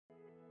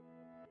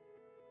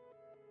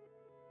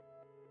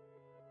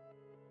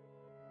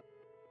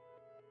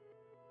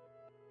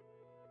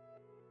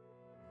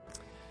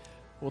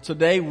Well,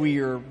 today we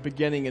are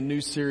beginning a new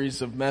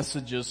series of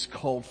messages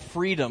called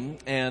Freedom,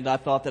 and I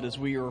thought that as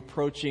we are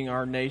approaching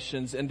our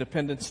nation's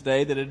Independence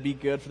Day that it'd be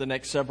good for the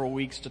next several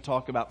weeks to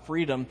talk about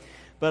freedom.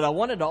 But I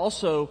wanted to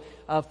also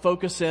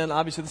focus in,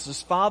 obviously this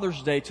is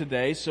Father's Day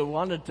today, so I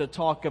wanted to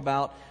talk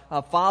about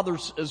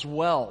fathers as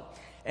well.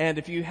 And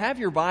if you have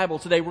your Bible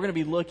today, we're going to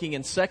be looking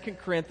in 2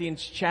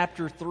 Corinthians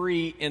chapter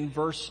 3 in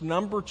verse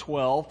number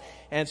 12.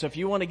 And so if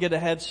you want to get a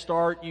head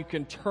start, you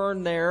can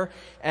turn there.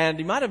 And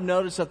you might have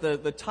noticed that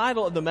the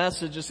title of the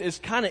message is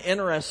kind of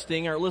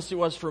interesting, or at least it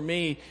was for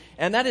me.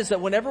 And that is that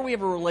whenever we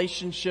have a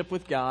relationship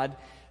with God,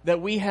 that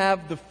we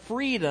have the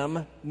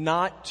freedom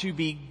not to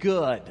be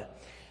good.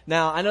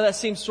 Now, I know that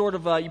seems sort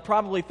of, you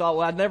probably thought,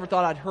 well, I never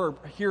thought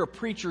I'd hear a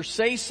preacher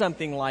say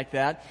something like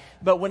that.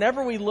 But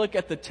whenever we look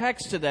at the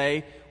text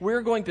today,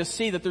 we're going to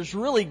see that there's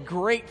really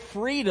great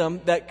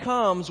freedom that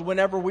comes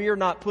whenever we are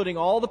not putting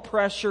all the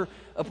pressure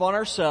upon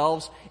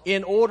ourselves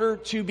in order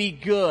to be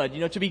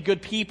good, to be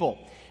good people.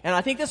 And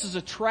I think this is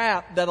a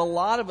trap that a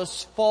lot of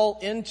us fall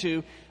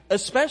into,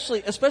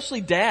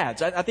 especially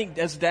dads. I think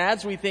as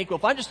dads we think, well,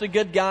 if I'm just a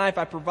good guy, if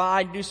I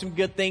provide, do some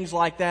good things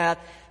like that,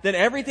 then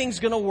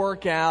everything's going to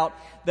work out,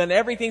 then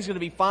everything's going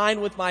to be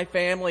fine with my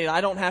family, and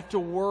I don't have to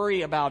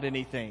worry about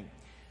anything.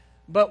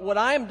 But what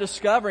I am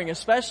discovering,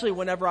 especially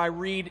whenever I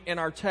read in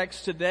our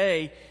text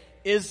today,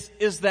 is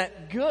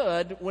that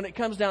good, when it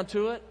comes down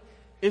to it,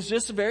 is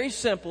just very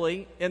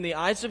simply, in the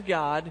eyes of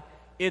God,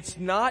 it's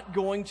not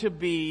going to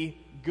be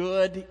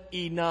good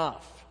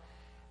enough.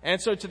 And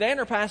so today in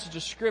our passage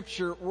of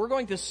Scripture, we're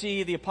going to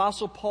see the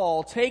Apostle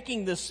Paul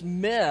taking this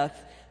myth,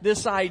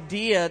 this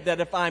idea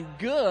that if I'm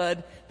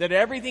good, that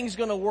everything's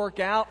going to work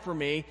out for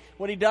me.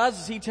 What he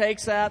does is he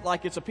takes that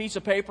like it's a piece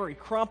of paper, he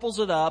crumples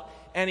it up,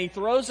 and he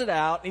throws it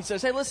out, and he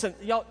says, hey, listen,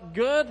 y'all,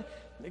 good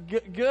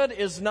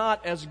is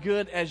not as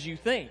good as you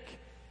think.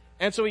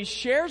 And so he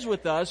shares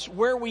with us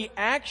where we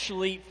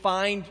actually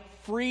find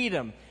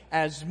freedom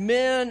as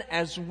men,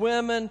 as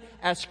women,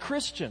 as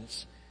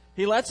Christians.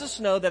 He lets us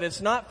know that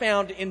it's not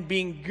found in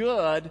being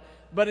good,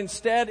 but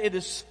instead it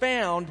is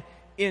found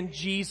in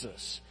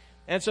Jesus.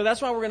 And so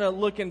that's why we're going to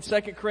look in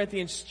 2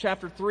 Corinthians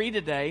chapter 3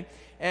 today.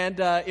 And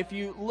if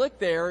you look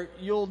there,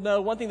 you'll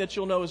know one thing that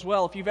you'll know as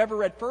well. If you've ever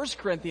read 1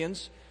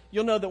 Corinthians,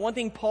 you'll know that one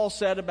thing Paul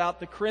said about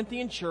the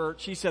Corinthian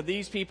church, he said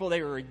these people,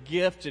 they were a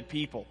gifted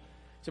people.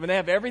 So when they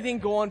have everything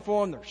going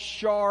for them, they're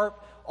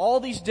sharp, all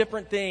these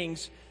different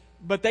things,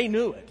 but they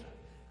knew it.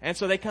 And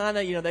so they kind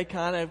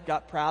of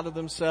got proud of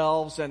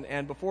themselves,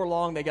 and before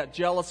long they got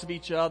jealous of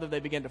each other. They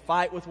began to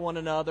fight with one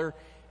another.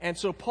 And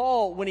so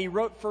Paul, when he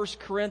wrote 1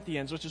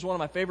 Corinthians, which is one of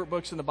my favorite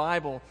books in the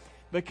Bible,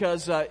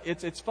 because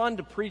it's fun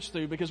to preach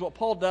through, because what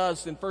Paul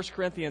does in 1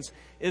 Corinthians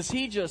is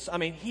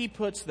he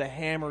puts the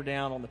hammer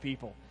down on the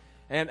people.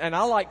 And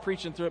I like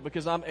preaching through it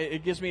because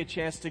it gives me a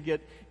chance to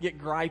get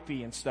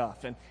gripey and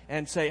stuff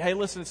and say, hey,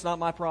 listen, it's not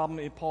my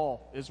problem.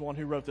 Paul is one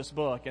who wrote this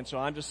book, and so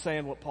I'm just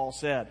saying what Paul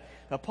said.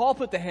 Now, Paul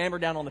put the hammer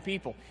down on the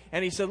people,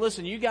 and he said,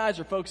 listen, you guys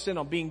are focusing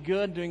on being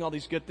good, doing all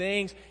these good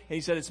things, and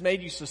he said it's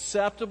made you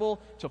susceptible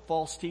to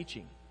false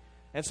teaching.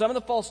 And some of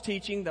the false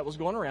teaching that was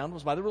going around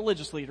was by the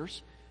religious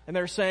leaders, and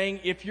they're saying,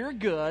 if you're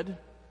good,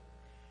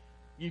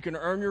 you can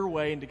earn your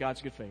way into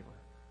God's good favor.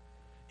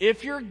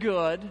 If you're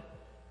good,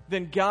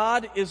 then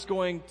God is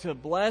going to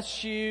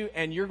bless you,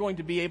 and you're going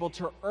to be able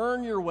to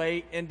earn your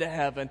way into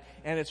heaven.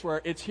 And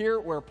it's here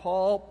where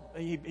Paul,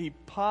 he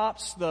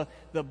pops the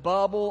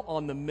bubble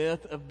on the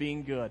myth of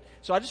being good.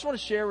 So I just want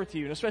to share with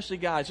you, and especially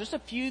guys, just a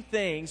few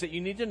things that you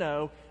need to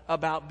know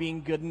about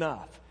being good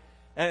enough.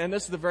 And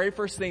this is the very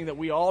first thing that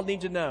we all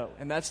need to know,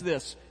 and that's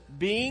this.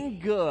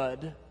 Being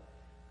good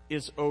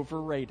is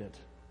overrated.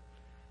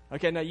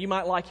 Okay, now you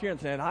might like hearing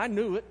that. I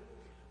knew it.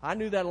 I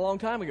knew that a long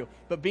time ago.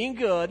 But being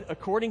good,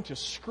 according to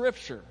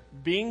Scripture,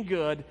 being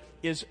good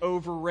is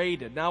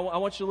overrated. Now, I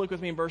want you to look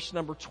with me in verse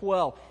number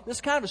 12. This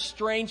is kind of a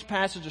strange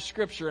passage of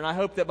Scripture, and I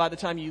hope that by the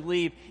time you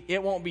leave,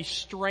 it won't be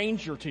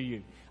stranger to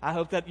you. I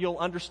hope that you'll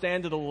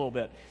understand it a little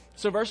bit.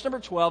 So verse number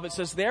 12, it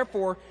says,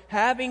 therefore,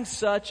 having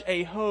such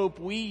a hope,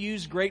 we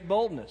use great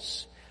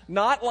boldness.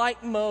 Not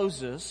like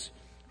Moses,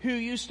 who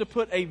used to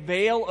put a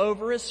veil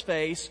over his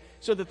face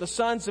so that the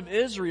sons of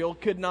Israel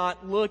could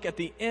not look at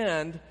the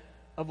end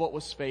of what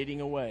was fading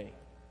away.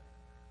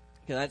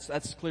 Okay,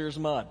 that's clear as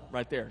mud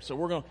right there. So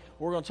we're going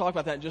to talk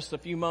about that in just a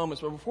few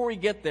moments. But before we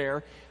get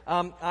there,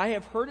 I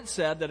have heard it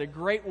said that a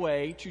great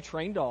way to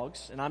train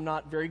dogs, and I'm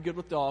not very good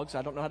with dogs,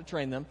 I don't know how to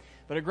train them,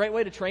 but a great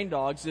way to train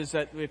dogs is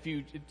that if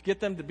you get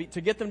them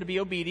to be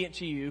obedient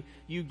to you,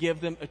 you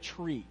give them a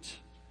treat.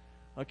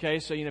 Okay,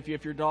 so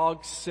if your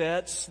dog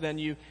sits, then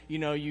you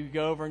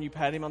go over and you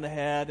pat him on the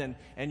head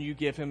and you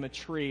give him a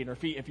treat. Or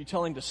if you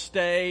tell him to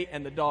stay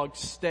and the dog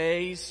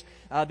stays,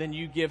 then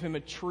you give him a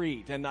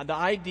treat. And the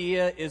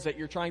idea is that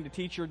you're trying to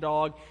teach your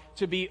dog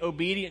to be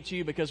obedient to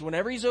you, because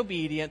whenever he's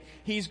obedient,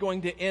 he's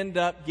going to end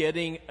up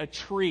getting a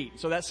treat.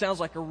 So that sounds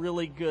like a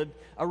really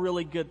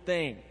good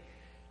thing.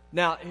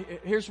 Now,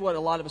 here's what a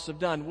lot of us have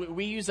done.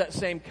 We use that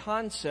same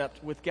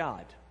concept with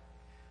God.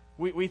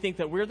 We think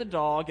that we're the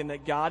dog and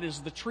that God is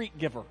the treat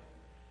giver.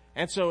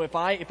 And so if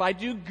I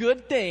do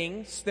good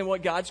things, then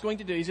what God's going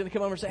to do, He's going to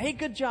come over and say, hey,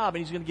 good job,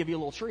 and He's going to give you a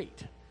little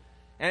treat.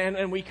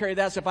 And we carry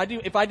that. So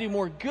if I do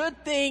more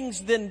good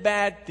things than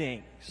bad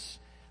things,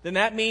 then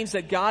that means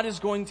that God is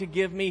going to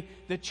give me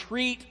the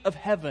treat of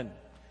heaven,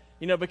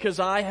 because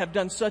I have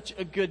done such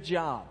a good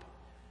job.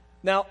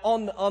 Now,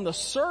 on the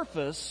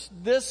surface,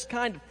 this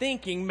kind of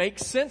thinking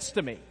makes sense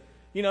to me.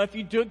 If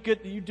you do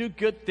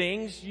good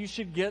things, you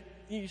should get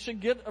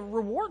a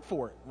reward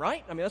for it,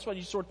 right? I mean, that's what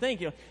you sort of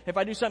think. If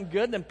I do something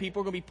good, then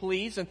people are going to be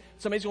pleased and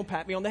somebody's going to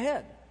pat me on the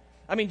head.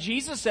 I mean,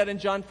 Jesus said in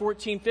John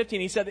 14:15,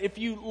 He said, if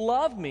you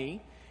love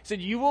me, He said,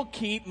 you will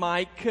keep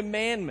my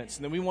commandments.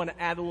 And then we want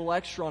to add a little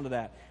extra onto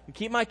that. You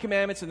keep my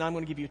commandments and I'm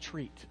going to give you a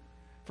treat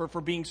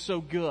for being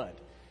so good.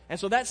 And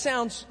so that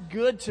sounds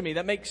good to me.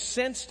 That makes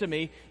sense to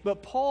me.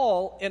 But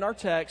Paul, in our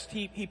text,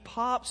 he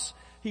pops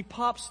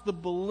the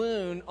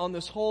balloon on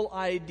this whole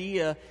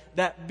idea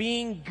that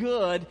being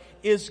good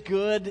is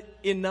good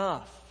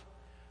enough.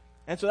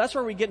 And so that's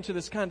where we get into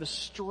this kind of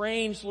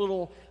strange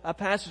little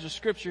passage of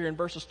Scripture here in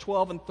verses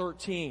 12 and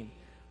 13.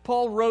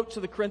 Paul wrote to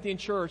the Corinthian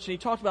church, and he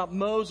talked about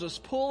Moses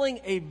pulling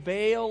a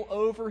veil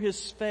over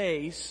his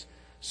face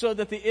so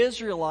that the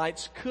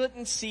Israelites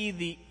couldn't see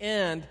the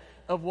end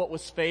of what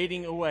was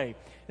fading away.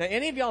 Now,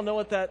 any of y'all know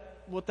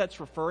what that's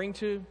referring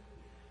to?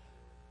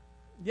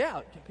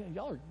 Yeah,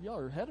 y'all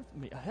are ahead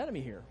of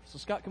me here. So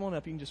Scott, come on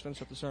up. You can just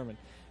finish up the sermon.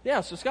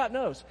 Yeah, so Scott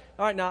knows.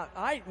 All right, now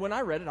when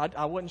I read it,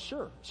 I wasn't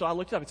sure, so I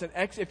looked it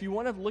up. If you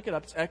want to look it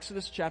up, it's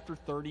Exodus chapter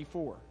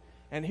 34,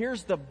 and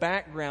here's the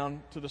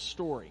background to the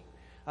story.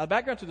 The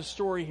background to the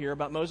story here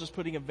about Moses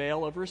putting a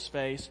veil over his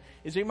face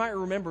is you might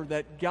remember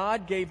that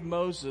God gave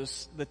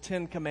Moses the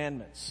 10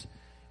 Commandments.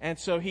 And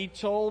so he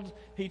told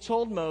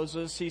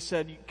Moses, he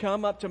said,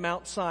 come up to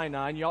Mount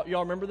Sinai. And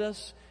y'all remember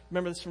this?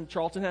 Remember this from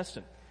Charlton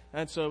Heston.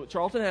 And so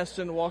Charlton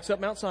Heston walks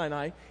up Mount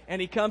Sinai, and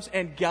he comes,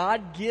 and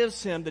God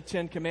gives him the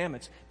 10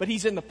 Commandments. But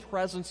he's in the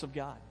presence of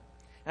God.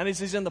 And as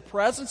he's in the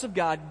presence of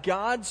God,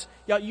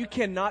 you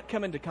cannot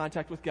come into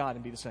contact with God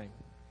and be the same.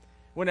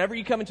 Whenever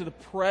you come into the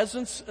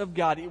presence of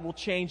God, it will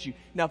change you.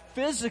 Now,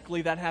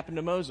 physically, that happened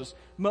to Moses.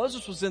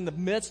 Moses was in the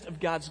midst of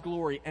God's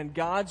glory, and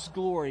God's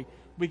glory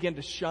began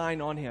to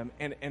shine on him,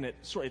 and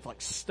it's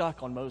like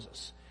stuck on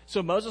Moses.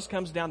 So Moses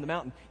comes down the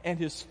mountain, and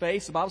his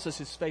face, the Bible says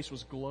his face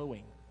was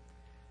glowing.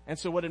 And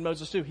so what did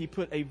Moses do? He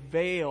put a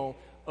veil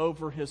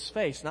over his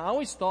face. Now, I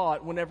always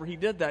thought whenever he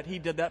did that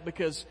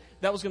because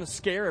that was going to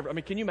scare everyone. I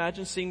mean, can you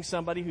imagine seeing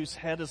somebody whose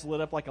head is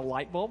lit up like a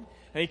light bulb?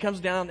 And he comes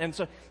down, and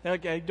so,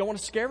 okay, don't want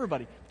to scare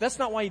everybody. But that's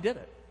not why he did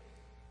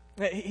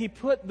it. He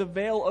put the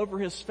veil over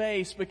his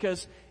face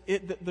because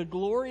the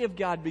glory of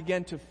God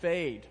began to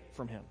fade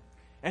from him.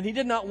 And he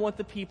did not want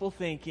the people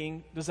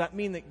thinking, does that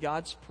mean that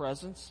God's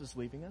presence is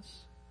leaving us?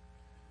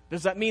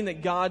 Does that mean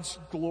that God's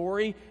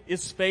glory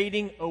is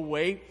fading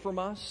away from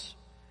us?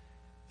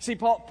 See,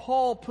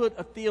 Paul put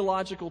a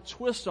theological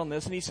twist on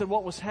this, and he said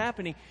what was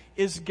happening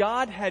is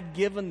God had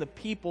given the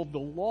people the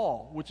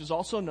law, which is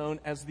also known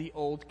as the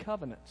Old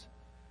Covenant.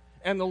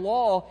 And the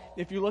law,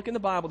 if you look in the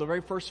Bible, the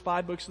very first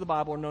 5 books of the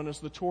Bible are known as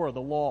the Torah, the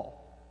law.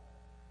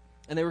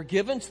 And they were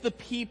given to the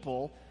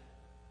people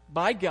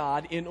by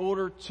God in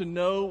order to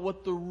know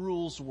what the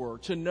rules were,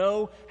 to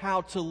know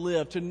how to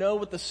live, to know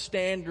what the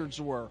standards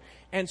were.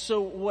 And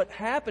so what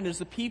happened is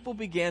the people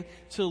began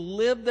to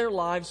live their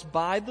lives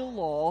by the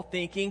law,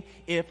 thinking,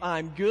 if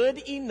I'm good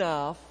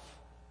enough,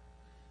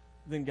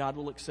 then God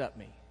will accept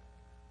me.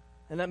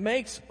 And that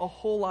makes a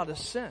whole lot of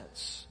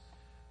sense.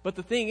 But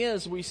the thing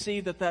is, we see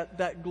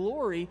that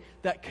glory,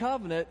 that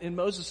covenant in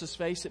Moses'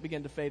 face, it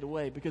began to fade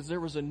away because there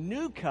was a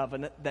new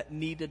covenant that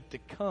needed to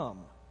come.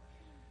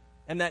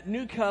 And that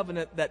new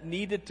covenant that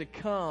needed to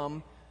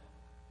come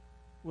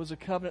was a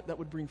covenant that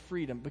would bring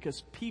freedom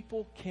because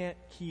people can't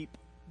keep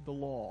the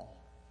law.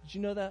 Did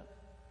you know that?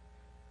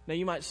 Now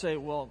you might say,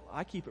 well,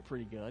 I keep it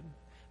pretty good.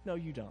 No,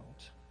 you don't.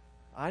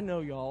 I know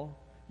y'all.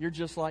 You're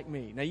just like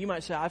me. Now you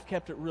might say, I've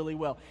kept it really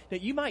well. Now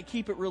you might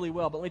keep it really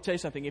well, but let me tell you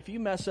something. If you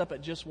mess up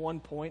at just one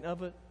point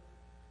of it,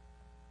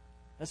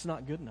 that's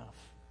not good enough.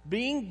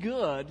 Being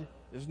good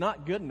is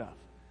not good enough.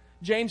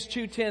 James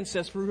 2:10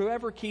 says, for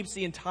whoever keeps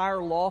the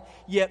entire law,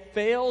 yet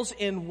fails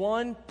in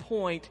one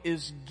point,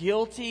 is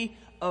guilty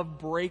of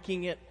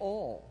breaking it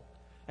all.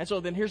 And so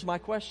then here's my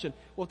question.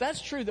 Well, if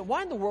that's true, then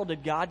why in the world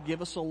did God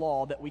give us a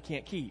law that we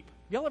can't keep?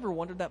 Y'all ever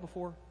wondered that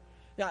before?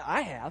 Yeah,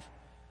 I have.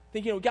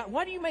 Thinking, God,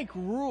 why do you make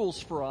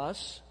rules for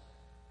us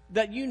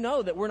that you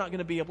know that we're not going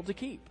to be able to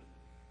keep?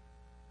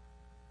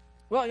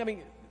 Well, I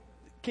mean,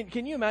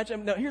 can you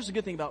imagine? Now, here's the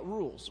good thing about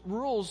rules.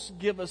 Rules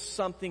give us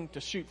something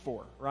to shoot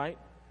for, right?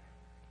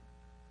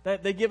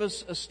 They give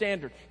us a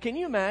standard. Can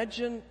you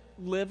imagine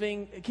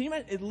living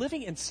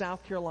in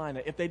South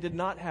Carolina if they did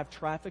not have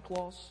traffic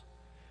laws?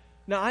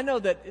 Now, I know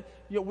that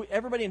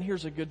everybody in here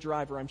is a good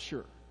driver, I'm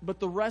sure. But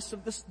the rest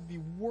of this, the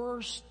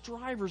worst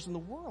drivers in the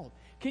world.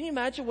 Can you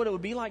imagine what it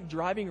would be like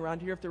driving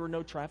around here if there were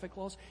no traffic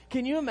laws?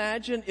 Can you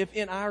imagine if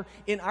in our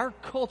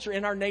culture,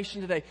 in our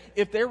nation today,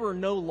 if there were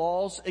no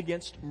laws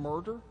against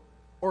murder?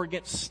 or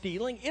against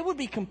stealing, it would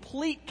be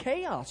complete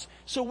chaos.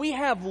 So we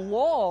have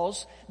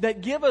laws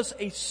that give us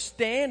a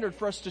standard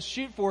for us to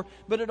shoot for,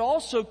 but it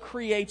also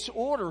creates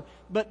order.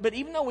 But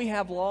even though we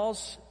have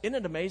laws, isn't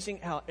it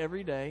amazing how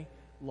every day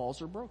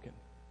laws are broken?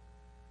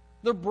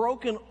 They're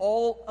broken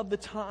all of the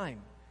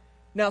time.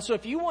 Now, so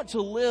if you want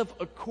to live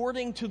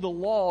according to the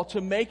law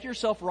to make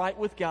yourself right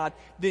with God,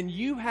 then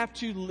you have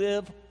to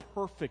live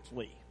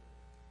perfectly.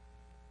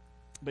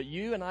 But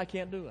you and I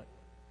can't do it.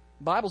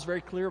 The Bible's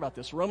very clear about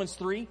this. Romans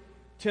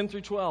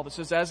 3:10-12. It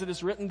says, as it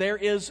is written, there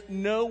is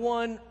no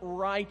one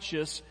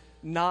righteous,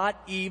 not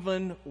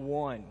even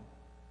one.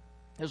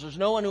 Because there's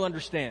no one who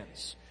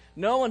understands.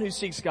 No one who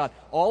seeks God.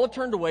 All have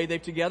turned away.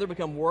 They've together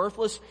become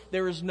worthless.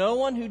 There is no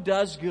one who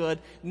does good,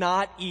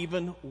 not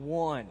even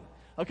one.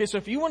 Okay, so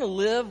if you want to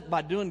live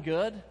by doing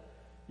good,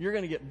 you're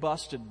going to get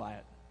busted by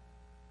it.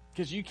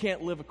 Because you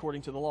can't live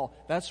according to the law.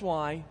 That's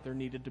why there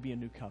needed to be a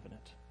new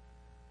covenant.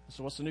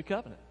 So what's the new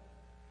covenant?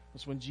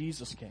 It's when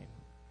Jesus came.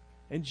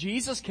 And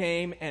Jesus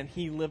came and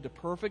He lived a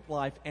perfect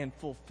life and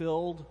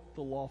fulfilled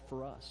the law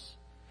for us.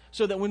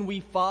 So that when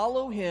we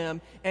follow Him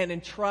and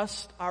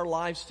entrust our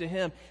lives to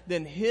Him,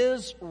 then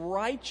His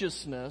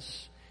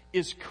righteousness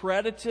is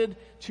credited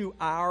to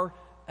our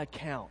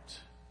account.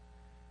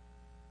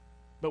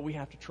 But we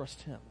have to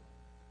trust Him.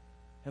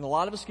 And a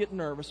lot of us get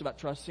nervous about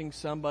trusting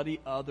somebody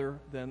other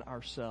than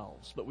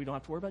ourselves. But we don't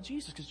have to worry about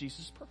Jesus because Jesus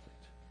is perfect.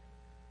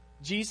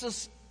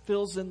 Jesus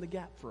fills in the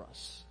gap for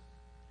us.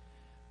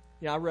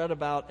 Yeah, I read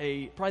about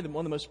probably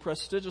one of the most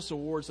prestigious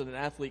awards that an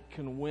athlete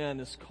can win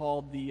is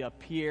called the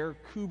Pierre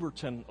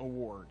Coubertin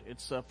Award.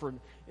 It's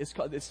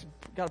got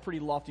a pretty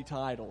lofty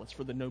title. It's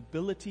for the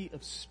Nobility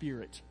of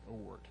Spirit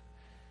Award.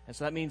 And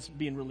so that means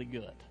being really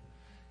good.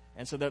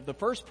 And so the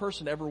first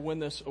person to ever win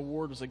this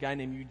award was a guy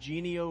named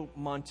Eugenio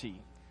Monti.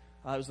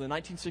 It was the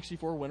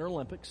 1964 Winter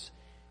Olympics.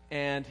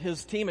 And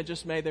his team had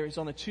just he's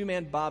on a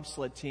two-man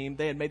bobsled team.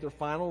 They had made their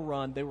final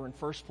run. They were in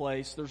first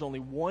place. There's only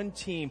one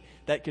team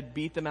that could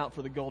beat them out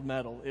for the gold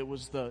medal. It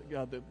was the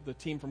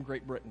team from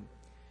Great Britain.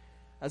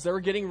 As they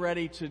were getting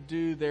ready to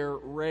do their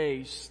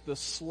race, the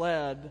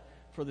sled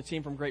for the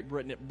team from Great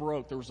Britain, it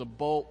broke. There was a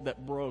bolt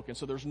that broke, and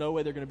so there's no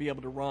way they're going to be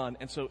able to run.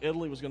 And so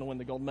Italy was going to win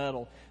the gold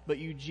medal. But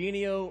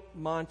Eugenio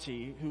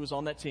Monti, who was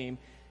on that team,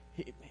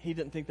 he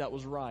didn't think that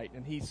was right.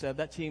 And he said,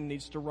 that team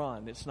needs to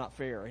run. It's not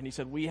fair. And he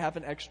said, we have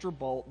an extra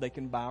bolt. They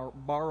can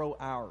borrow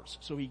ours.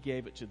 So he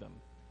gave it to them.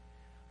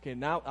 Okay,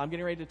 now I'm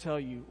getting ready to tell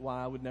you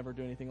why I would never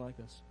do anything like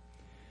this.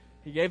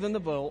 He gave them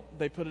the bolt.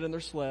 They put it in their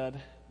sled.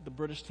 The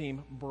British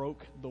team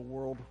broke the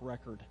world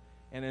record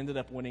and ended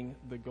up winning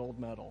the gold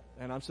medal.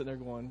 And I'm sitting there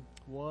going,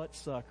 what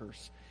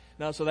suckers.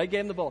 Now, so they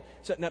gave him the bolt.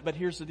 But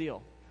here's the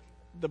deal.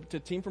 The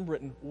team from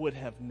Britain would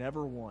have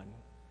never won.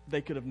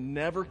 They could have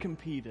never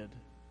competed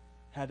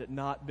had it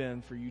not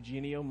been for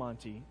Eugenio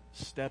Monti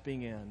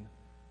stepping in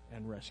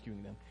and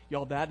rescuing them.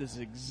 Y'all, that is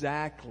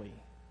exactly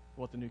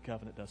what the new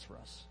covenant does for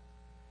us.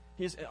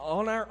 He's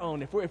on our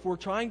own. If we're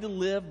trying to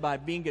live by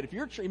being good, if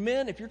you're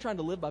trying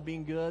to live by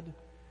being good,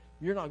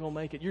 you're not going to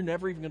make it. You're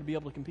never even going to be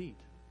able to compete.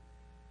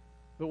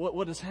 But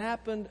what has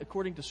happened,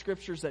 according to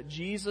Scripture, is that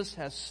Jesus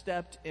has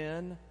stepped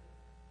in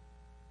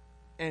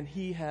and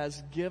He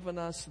has given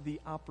us the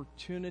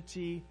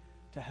opportunity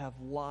to have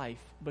life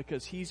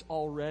because He's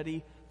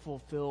already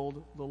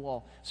fulfilled the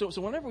law. So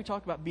whenever we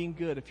talk about being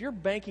good, if you're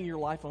banking your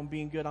life on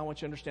being good, I want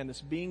you to understand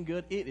this. Being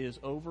good, it is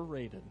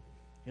overrated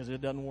because it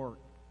doesn't work.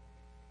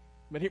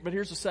 But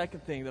here's the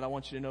second thing that I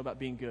want you to know about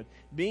being good.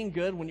 Being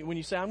good, when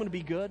you say, I'm going to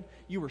be good,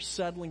 you are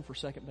settling for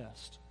second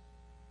best.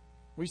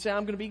 When you say,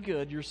 I'm going to be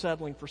good, you're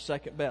settling for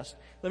second best.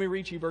 Let me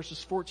read to you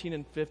verses 14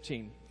 and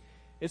 15.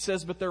 It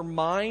says, but their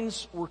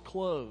minds were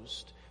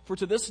closed. For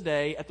to this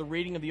day, at the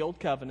reading of the Old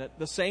Covenant,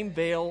 the same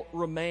veil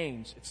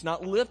remains. It's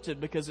not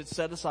lifted because it's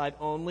set aside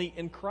only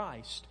in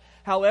Christ.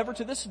 However,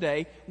 to this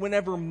day,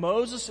 whenever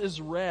Moses is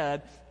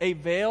read, a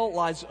veil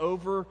lies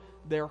over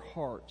their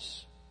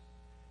hearts.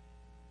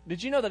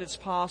 Did you know that it's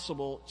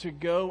possible to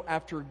go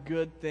after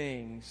good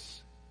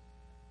things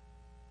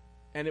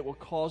and it will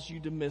cause you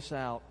to miss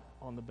out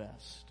on the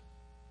best?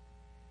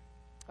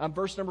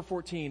 Verse number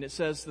 14, it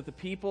says that the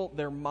people,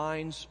 their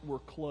minds were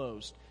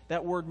closed.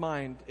 That word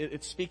mind,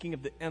 it's speaking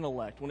of the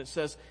intellect. When it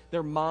says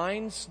their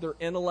minds, their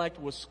intellect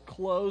was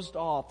closed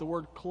off. The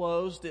word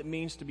closed, it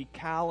means to be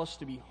calloused,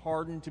 to be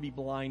hardened, to be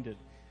blinded.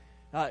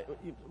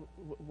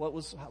 What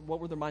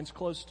were their minds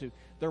closed to?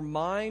 Their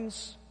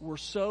minds were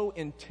so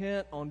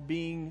intent on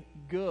being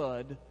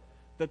good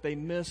that they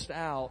missed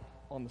out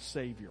on the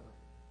Savior.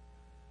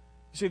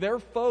 You see, their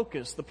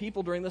focus, the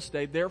people during this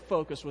day, their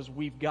focus was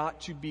we've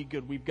got to be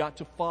good. We've got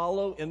to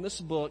follow in this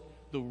book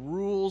the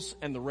rules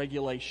and the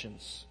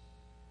regulations.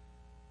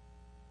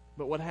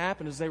 But what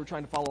happened is they were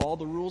trying to follow all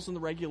the rules and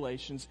the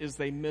regulations is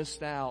they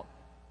missed out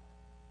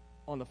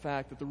on the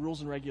fact that the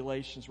rules and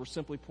regulations were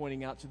simply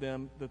pointing out to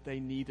them that they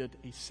needed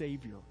a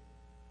Savior.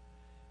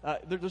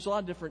 There's a lot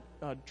of different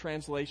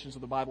translations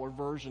of the Bible or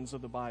versions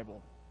of the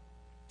Bible.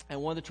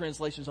 And one of the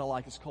translations I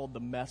like is called The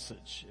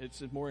Message.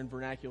 It's more in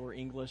vernacular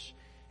English.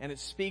 And it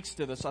speaks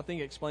to this. I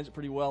think it explains it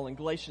pretty well. In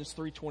Galatians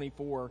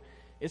 3:24,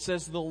 It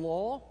says, the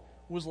law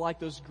was like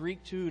those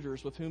Greek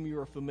tutors with whom you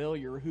are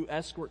familiar, who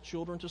escort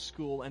children to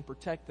school and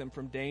protect them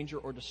from danger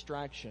or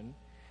distraction,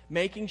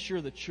 making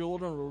sure the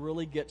children will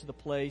really get to the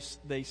place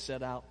they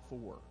set out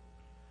for.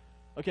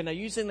 Okay, now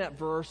using that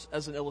verse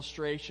as an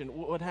illustration,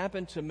 what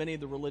happened to many of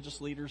the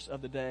religious leaders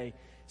of the day,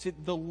 see,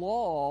 the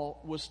law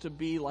was to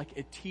be like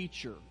a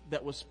teacher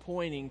that was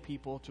pointing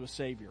people to a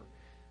Savior.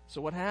 So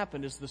what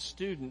happened is the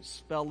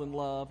students fell in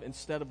love,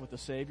 instead of with the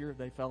Savior,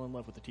 they fell in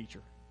love with the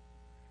teacher.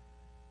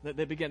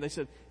 They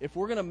said, if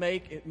we're going to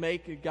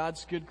make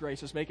God's good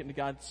graces, make it into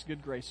God's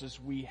good graces,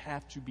 we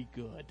have to be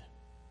good.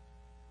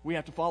 We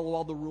have to follow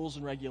all the rules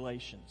and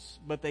regulations.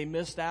 But they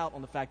missed out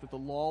on the fact that the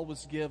law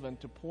was given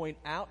to point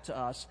out to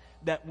us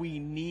that we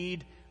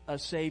need a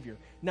Savior.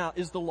 Now,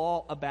 is the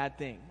law a bad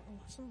thing?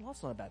 Well,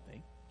 law's not a bad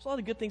thing. There's a lot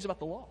of good things about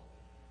the law.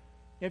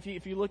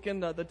 If you look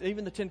in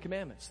even the Ten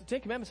Commandments, the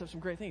Ten Commandments have some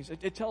great things.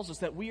 It tells us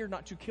that we are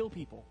not to kill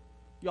people.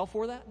 Y'all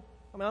for that?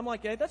 I mean, I'm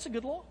like, hey, that's a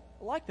good law.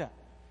 I like that.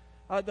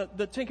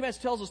 The Ten Commandments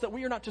tells us that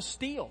we are not to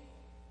steal.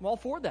 I'm all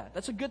for that.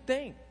 That's a good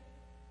thing.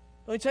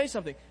 Let me tell you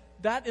something.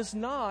 That is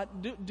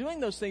not,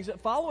 doing those things,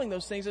 following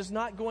those things is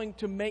not going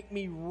to make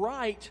me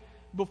right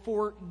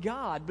before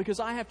God, because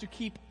I have to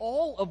keep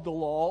all of the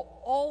law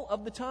all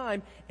of the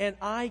time, and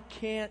I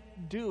can't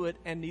do it,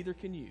 and neither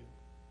can you.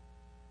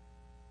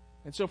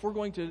 And so if we're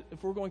going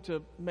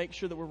to make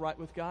sure that we're right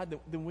with God,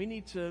 then we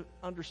need to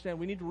understand,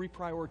 we need to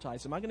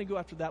reprioritize. Am I going to go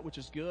after that which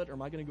is good, or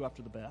am I going to go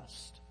after the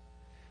best?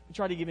 I'll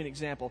try to give you an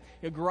example.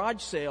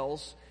 Garage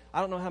sales,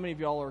 I don't know how many of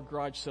y'all are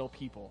garage sale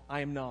people.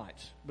 I am not.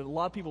 But a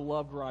lot of people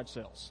love garage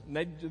sales.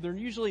 And they're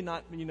usually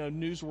not,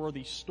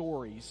 newsworthy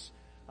stories.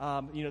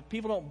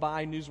 People don't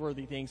buy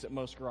newsworthy things at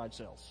most garage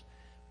sales.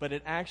 But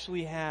it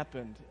actually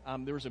happened.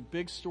 There was a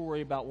big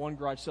story about one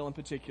garage sale in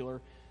particular.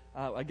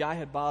 A guy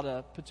had bought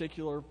a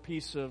particular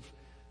piece of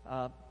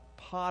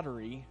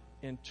pottery.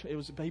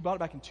 He bought it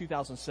back in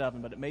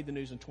 2007, but it made the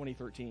news in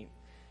 2013.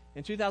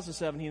 In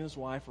 2007, he and his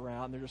wife were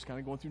out, and they're just kind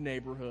of going through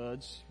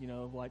neighborhoods,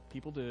 like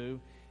people do,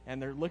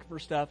 and they're looking for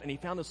stuff, and he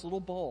found this little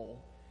bowl,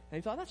 and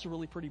he thought, that's a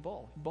really pretty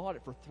bowl. He bought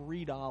it for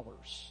 $3.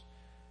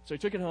 So he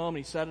took it home,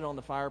 and he set it on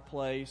the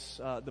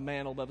fireplace, the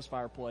mantle above his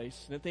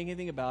fireplace, didn't think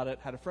anything about it,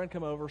 had a friend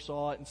come over,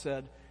 saw it, and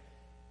said,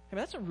 hey,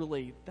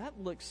 that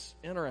looks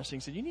interesting.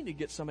 He said, you need to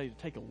get somebody to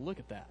take a look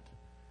at that.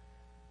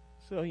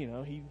 So,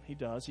 he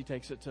does. He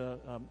takes it to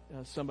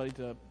somebody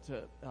to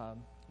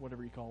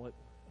whatever you call it,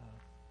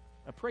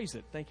 appraise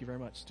it. Thank you very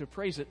much. To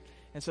appraise it.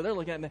 And so they're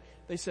looking at it, and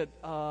they said,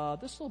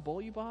 this little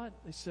bowl you bought,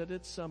 they said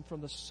it's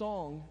from the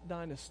Song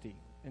Dynasty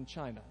in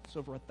China. It's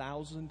over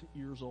 1,000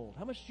 years old.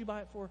 How much did you buy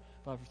it for?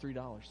 Bought it for $3.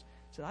 I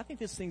said, I think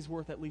this thing's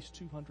worth at least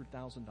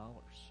 $200,000.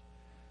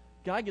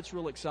 Guy gets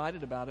real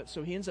excited about it,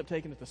 so he ends up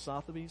taking it to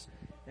Sotheby's.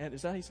 And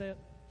is that how you say it?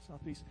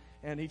 Sotheby's.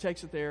 And he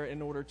takes it there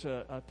in order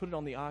to put it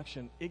on the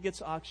auction. It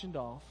gets auctioned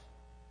off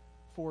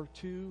for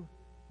 $2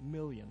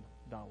 million.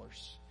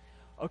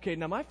 Okay,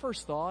 now my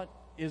first thought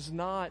is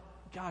not,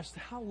 gosh,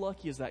 how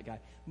lucky is that guy?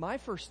 My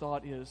first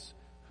thought is,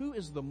 who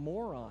is the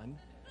moron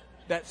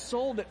that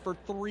sold it for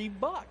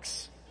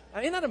 $3?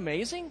 Isn't that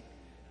amazing?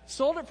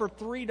 Sold it for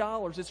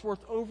 $3. It's worth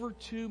over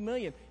 $2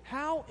 million.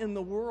 How in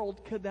the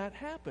world could that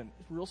happen?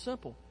 It's real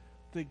simple.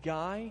 The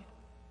guy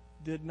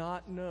did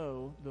not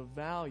know the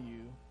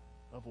value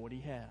of what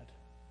he had.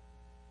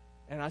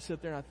 And I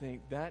sit there and I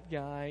think, that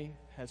guy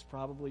has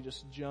probably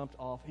just jumped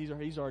off.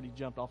 He's already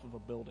jumped off of a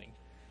building.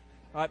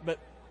 All right,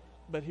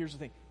 but here's the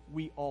thing.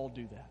 We all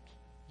do that.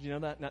 Do you know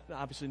that?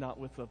 Obviously not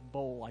with a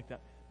bowl like that.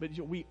 But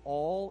we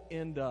all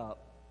end up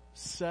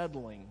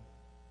settling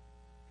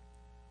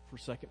for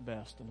second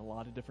best in a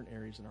lot of different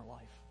areas in our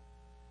life.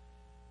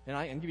 And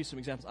I can give you some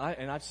examples.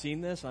 I've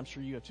seen this. I'm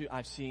sure you have too.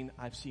 I've seen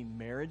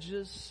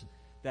marriages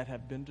that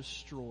have been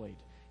destroyed.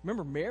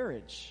 Remember,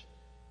 marriage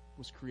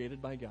was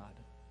created by God,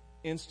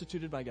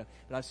 instituted by God.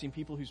 But I've seen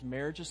people whose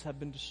marriages have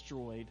been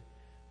destroyed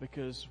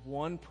because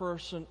one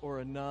person or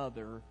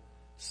another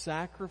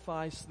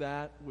sacrificed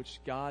that which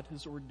God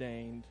has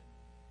ordained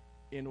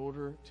in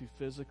order to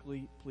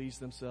physically please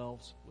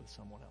themselves with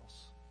someone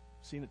else.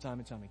 I've seen it time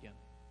and time again.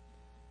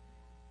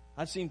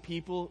 I've seen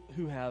people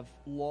who have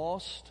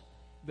lost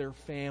their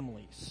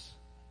families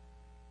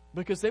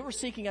because they were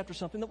seeking after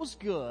something that was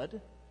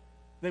good.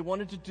 They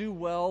wanted to do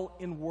well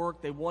in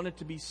work. They wanted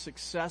to be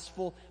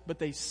successful, but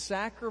they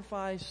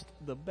sacrificed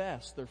the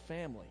best, their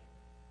family,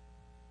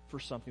 for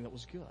something that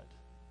was good.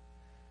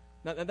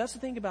 Now, that's the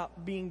thing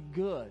about being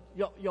good.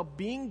 Y'all,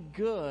 being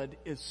good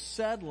is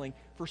settling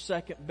for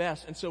second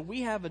best. And so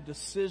we have a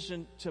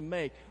decision to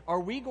make. Are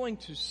we going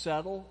to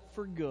settle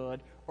for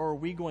good, or are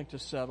we going to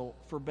settle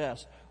for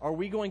best? Are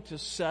we going to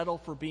settle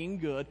for being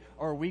good,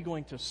 or are we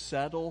going to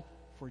settle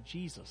for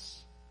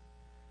Jesus?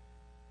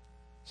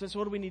 So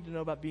what do we need to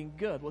know about being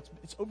good? Well,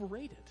 it's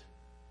overrated.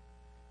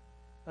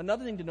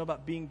 Another thing to know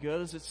about being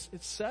good is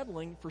it's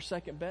settling for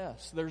second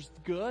best. There's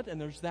good and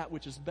there's that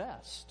which is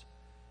best.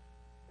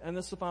 And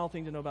this is the final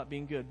thing to know about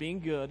being good. Being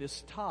good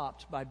is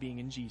topped by being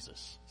in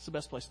Jesus. It's the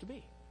best place to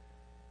be.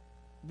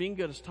 Being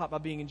good is taught by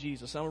being in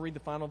Jesus. I'm going to read the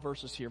final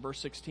verses here, verse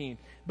 16.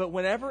 But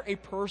whenever a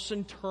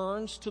person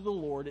turns to the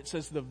Lord, it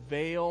says the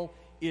veil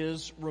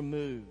is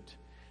removed.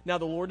 Now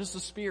the Lord is the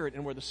Spirit,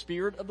 and where the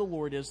Spirit of the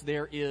Lord is,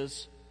 there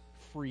is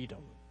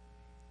freedom.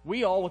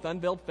 We all, with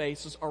unveiled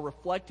faces, are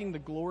reflecting the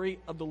glory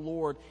of the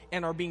Lord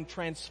and are being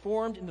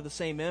transformed into the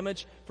same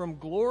image from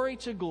glory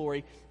to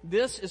glory.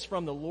 This is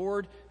from the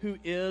Lord who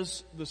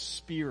is the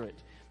Spirit.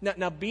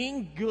 Now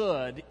being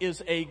good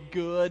is a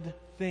good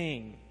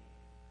thing,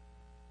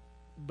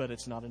 but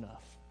it's not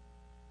enough.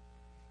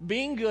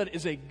 Being good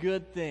is a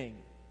good thing,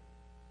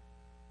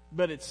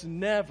 but it's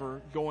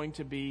never going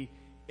to be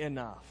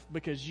enough,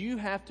 because you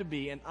have to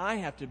be, and I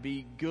have to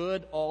be,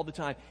 good all the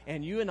time,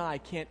 and you and I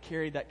can't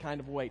carry that kind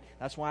of weight.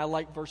 That's why I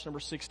like verse number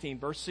 16.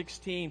 Verse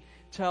 16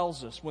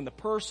 tells us when the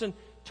person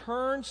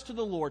turns to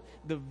the Lord,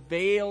 the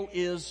veil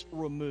is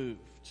removed.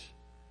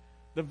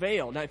 The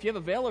veil. Now, if you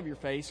have a veil over your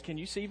face, can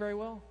you see very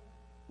well?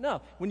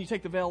 No. When you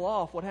take the veil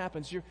off, what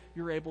happens?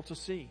 You're able to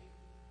see.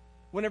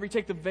 Whenever you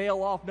take the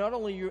veil off, not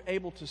only are you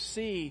able to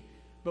see,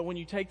 but when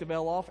you take the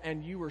veil off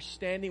and you are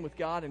standing with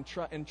God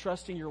and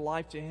trusting your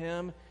life to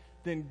Him,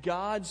 then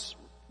God's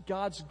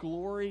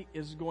glory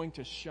is going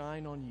to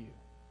shine on you.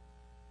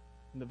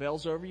 When the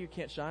veil's over you, it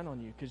can't shine on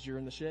you because you're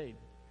in the shade.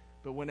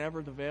 But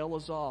whenever the veil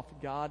is off,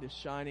 God is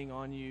shining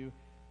on you,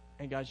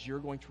 and guys, you're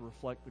going to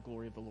reflect the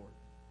glory of the Lord.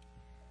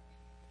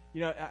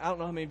 You know, I don't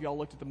know how many of y'all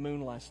looked at the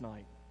moon last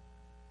night.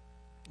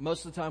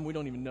 Most of the time, we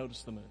don't even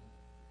notice the moon.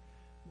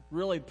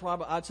 Really,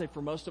 probably, I'd say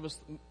for most of us,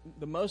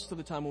 the most of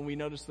the time when we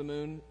notice the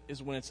moon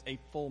is when it's a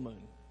full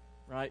moon,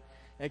 right?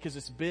 Because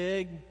it's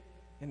big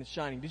and it's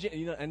shining.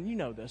 You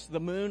know this, the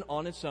moon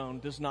on its own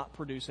does not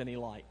produce any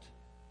light.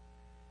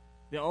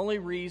 The only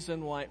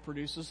reason why it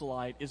produces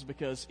light is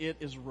because it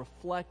is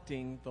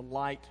reflecting the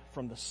light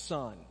from the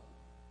sun,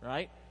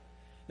 right?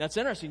 Now it's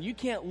interesting. You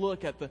can't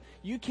look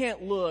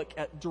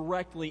at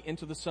directly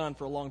into the sun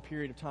for a long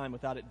period of time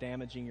without it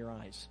damaging your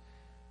eyes.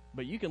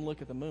 But you can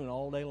look at the moon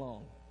all day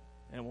long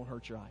and it won't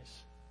hurt your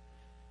eyes.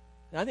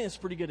 And I think it's a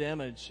pretty good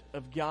image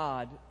of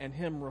God and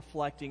Him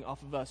reflecting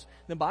off of us.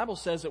 The Bible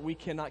says that we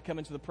cannot come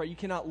into the prayer. You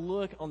cannot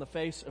look on the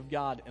face of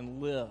God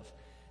and live.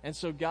 And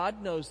so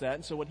God knows that.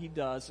 And so what He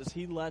does is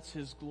He lets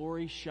His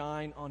glory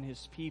shine on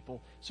His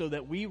people so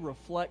that we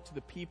reflect to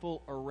the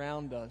people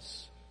around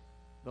us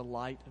the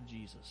light of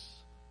Jesus.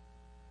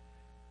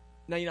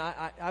 Now, you know,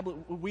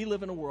 we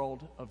live in a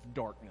world of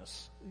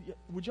darkness.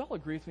 Would y'all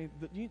agree with me?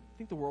 Do you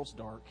think the world's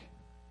dark?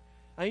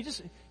 I mean,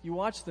 you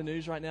watch the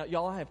news right now.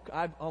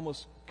 I've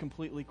almost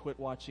completely quit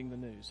watching the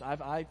news.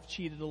 I've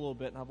cheated a little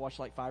bit, and I've watched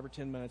like 5 or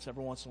 10 minutes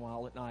every once in a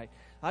while at night.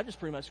 I just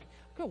pretty much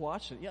go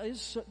watch it. Yeah,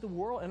 it's the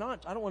world, and I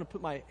don't want to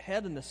put my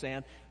head in the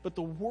sand, but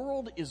the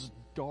world is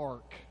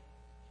dark.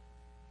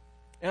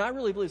 And I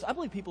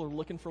believe people are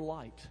looking for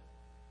light.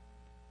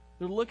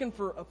 They're looking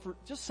for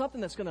just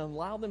something that's going to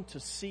allow them to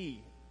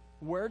see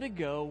where to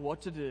go,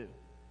 what to do.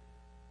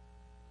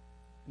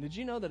 And did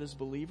you know that as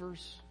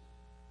believers,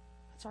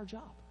 that's our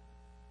job?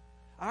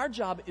 Our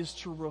job is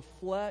to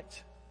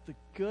reflect the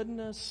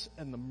goodness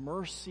and the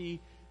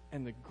mercy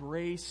and the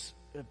grace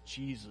of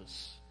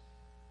Jesus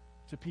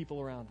to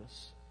people around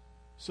us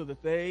so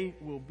that they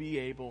will be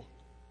able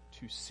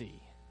to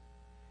see.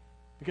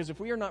 Because if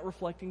we are not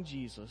reflecting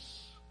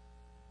Jesus,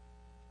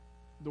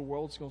 the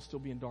world's going to still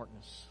be in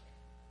darkness.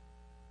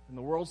 And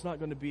the world's not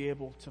going to be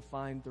able to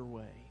find their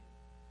way.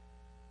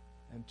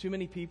 And too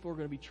many people are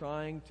going to be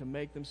trying to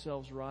make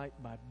themselves right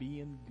by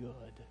being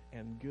good.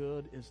 And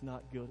good is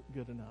not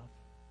good enough.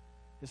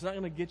 It's not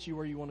going to get you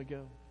where you want to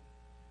go.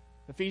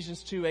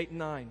 Ephesians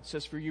 2:8-9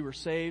 says, "For you were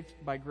saved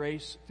by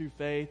grace through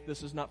faith.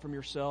 This is not from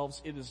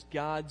yourselves. It is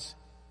God's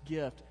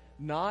gift,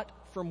 not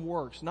from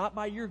works, not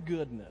by your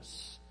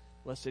goodness,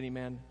 lest any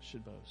man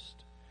should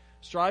boast."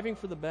 Striving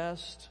for the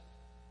best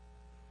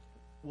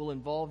will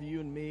involve you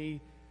and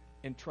me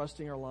in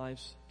trusting our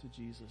lives to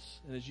Jesus.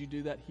 And as you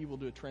do that, He will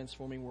do a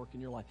transforming work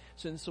in your life.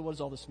 So what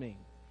does all this mean?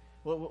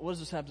 What does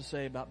this have to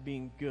say about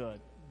being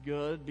good?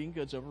 Being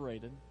good's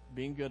overrated.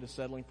 Being good is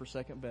settling for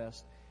second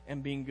best.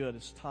 And being good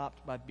is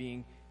topped by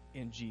being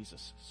in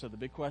Jesus. So the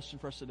big question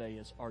for us today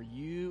is, are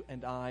you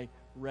and I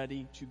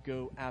ready to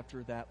go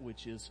after that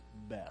which is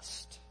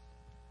best?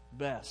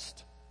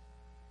 Best.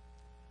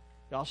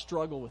 I'll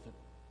struggle with it.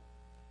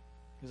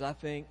 Because I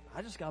think,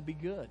 I just got to be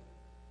good.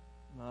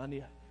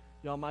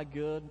 Y'all, my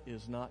good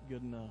is not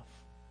good enough.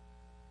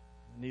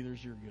 Neither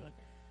is your good.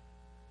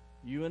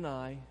 You and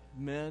I,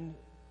 men,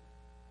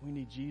 we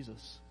need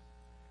Jesus.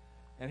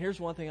 And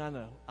here's one thing I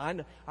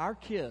know. Our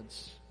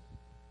kids,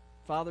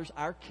 fathers,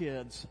 our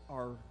kids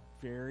are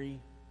very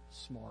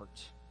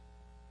smart.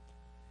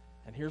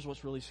 And here's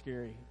what's really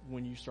scary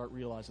when you start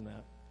realizing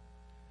that.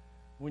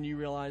 When you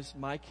realize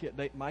my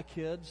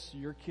kids,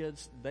 your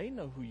kids, they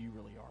know who you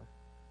really are.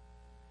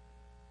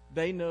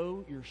 They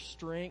know your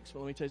strengths, but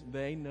let me tell you,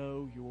 they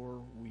know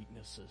your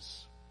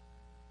weaknesses.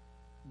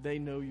 They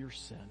know your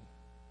sin.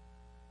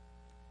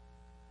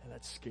 And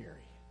that's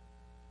scary.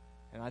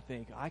 And I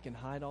think I can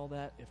hide all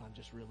that if I'm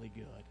just really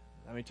good.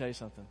 Let me tell you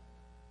something.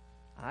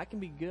 I can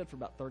be good for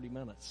about 30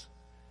 minutes.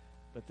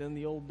 But then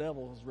the old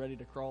devil is ready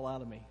to crawl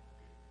out of me.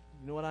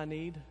 You know what I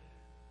need?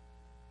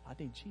 I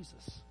need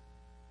Jesus.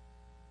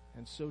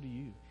 And so do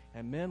you.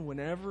 And men,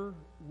 whenever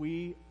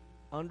we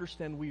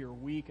understand we are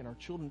weak, and our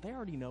children, they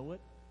already know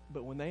it,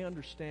 but when they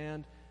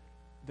understand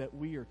that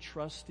we are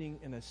trusting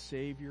in a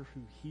Savior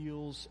who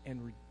heals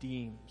and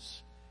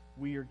redeems,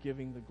 we are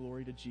giving the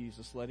glory to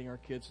Jesus, letting our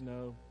kids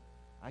know,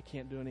 I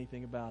can't do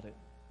anything about it,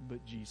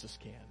 but Jesus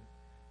can.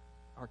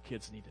 Our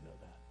kids need to know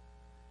that.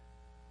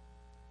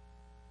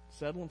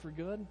 Settling for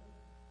good?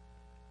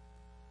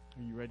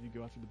 Are you ready to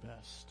go after the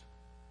best?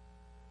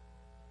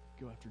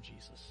 Go after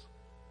Jesus.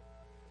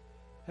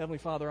 Heavenly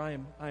Father, I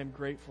am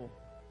grateful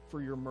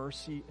for your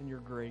mercy and your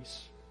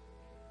grace.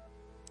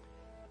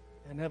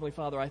 And Heavenly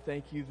Father, I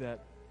thank you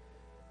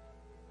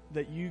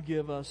that you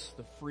give us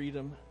the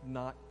freedom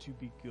not to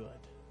be good.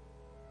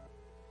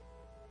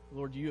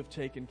 Lord, you have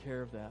taken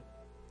care of that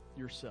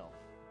yourself.